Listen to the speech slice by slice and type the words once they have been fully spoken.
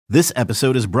This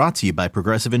episode is brought to you by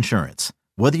Progressive Insurance.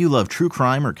 Whether you love true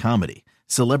crime or comedy,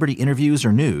 celebrity interviews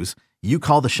or news, you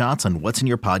call the shots on what's in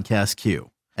your podcast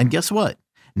queue. And guess what?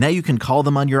 Now you can call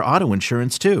them on your auto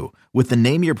insurance too with the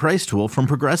Name Your Price tool from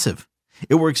Progressive.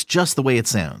 It works just the way it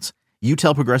sounds. You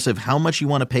tell Progressive how much you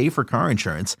want to pay for car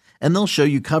insurance, and they'll show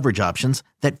you coverage options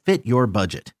that fit your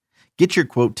budget. Get your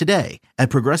quote today at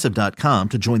Progressive.com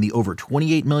to join the over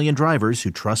 28 million drivers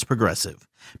who trust Progressive.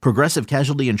 Progressive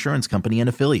Casualty Insurance Company and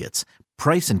Affiliates.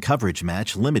 Price and coverage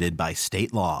match limited by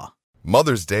state law.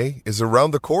 Mother's Day is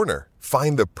around the corner.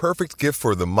 Find the perfect gift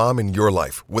for the mom in your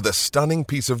life with a stunning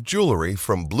piece of jewelry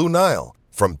from Blue Nile.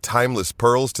 From timeless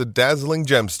pearls to dazzling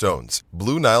gemstones,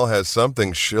 Blue Nile has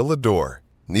something she'll adore.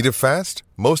 Need it fast?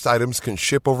 Most items can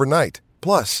ship overnight.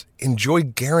 Plus, enjoy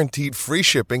guaranteed free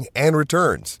shipping and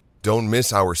returns. Don't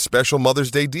miss our special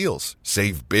Mother's Day deals.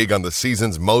 Save big on the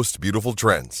season's most beautiful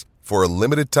trends. For a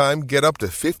limited time, get up to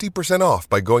 50% off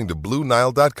by going to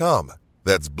BlueNile.com.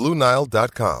 That's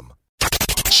BlueNile.com.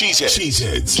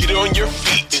 Cheeseheads. Get on your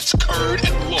feet. It's Curd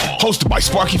and Long. Hosted by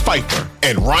Sparky Fifer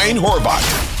and Ryan Horvath.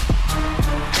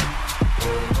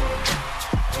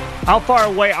 How far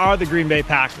away are the Green Bay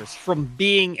Packers from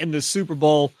being in the Super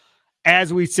Bowl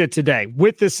as we sit today?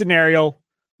 With the scenario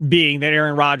being that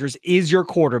Aaron Rodgers is your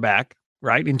quarterback,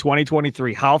 right, in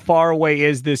 2023. How far away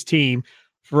is this team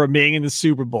from being in the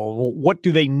Super Bowl? Well, what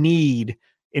do they need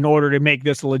in order to make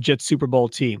this a legit Super Bowl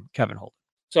team, Kevin Holt?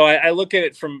 So I look at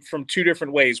it from two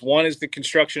different ways. One is the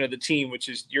construction of the team, which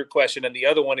is your question, and the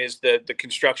other one is the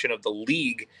construction of the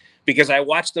league. Because I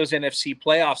watched those NFC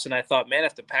playoffs and I thought, man,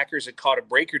 if the Packers had caught a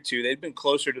break or two, they'd been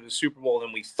closer to the Super Bowl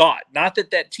than we thought. Not that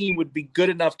that team would be good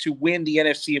enough to win the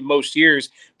NFC in most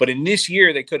years, but in this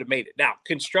year they could have made it. Now,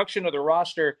 construction of the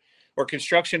roster or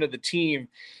construction of the team.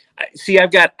 See,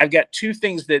 I've got two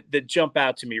things that jump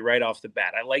out to me right off the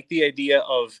bat. I like the idea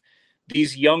of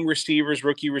these young receivers,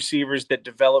 rookie receivers that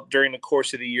develop during the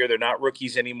course of the year. They're not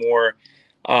rookies anymore.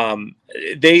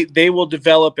 They will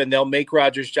develop and they'll make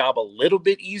Rodgers' job a little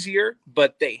bit easier,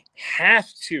 but they have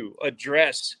to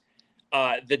address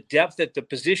the depth at the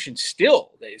position. They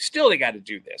got to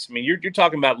do this. I mean, you're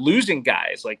talking about losing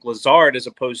guys like Lazard as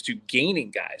opposed to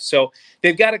gaining guys. So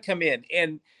they've got to come in.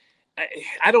 And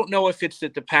I don't know if it's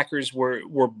that the Packers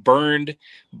were burned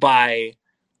by,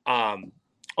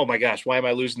 oh my gosh, why am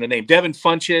I losing the name? Devin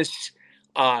Funchess,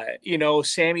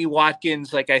 Sammy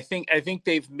Watkins. Like I think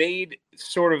they've made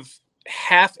sort of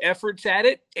half efforts at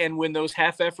it. And when those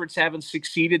half efforts haven't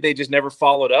succeeded, they just never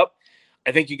followed up.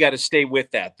 I think you got to stay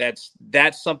with that.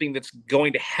 That's something that's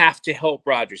going to have to help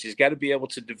Rodgers. He's got to be able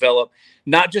to develop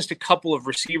not just a couple of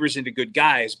receivers into good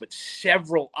guys, but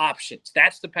several options.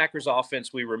 That's the Packers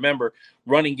offense we remember,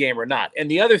 running game or not.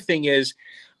 And the other thing is,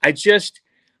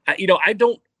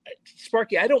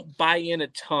 Sparky, I don't buy in a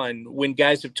ton when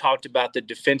guys have talked about the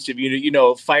defensive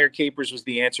unit. Fire Capers was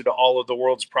the answer to all of the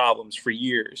world's problems for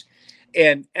years.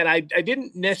 And I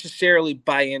didn't necessarily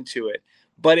buy into it.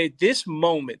 But at this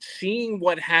moment, seeing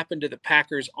what happened to the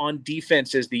Packers on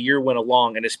defense as the year went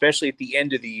along, and especially at the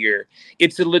end of the year,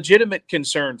 it's a legitimate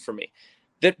concern for me.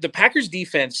 The Packers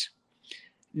defense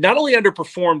not only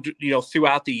underperformed,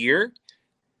 throughout the year,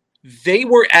 they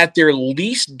were at their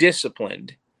least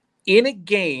disciplined in a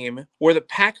game where the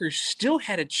Packers still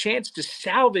had a chance to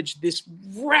salvage this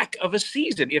wreck of a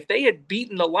season. If they had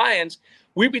beaten the Lions,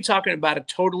 we'd be talking about a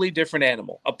totally different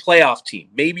animal, a playoff team,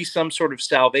 maybe some sort of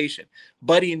salvation.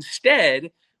 But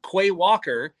instead, Quay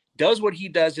Walker does what he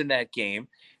does in that game,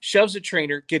 shoves a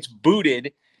trainer, gets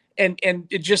booted, and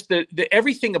it just the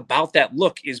everything about that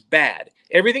look is bad.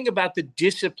 Everything about the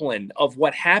discipline of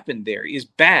what happened there is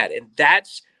bad, and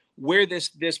that's where this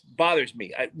bothers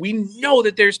me. We know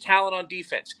that there's talent on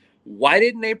defense. Why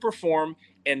didn't they perform?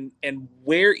 And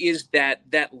where is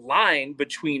that line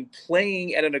between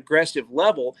playing at an aggressive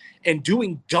level and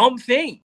doing dumb things?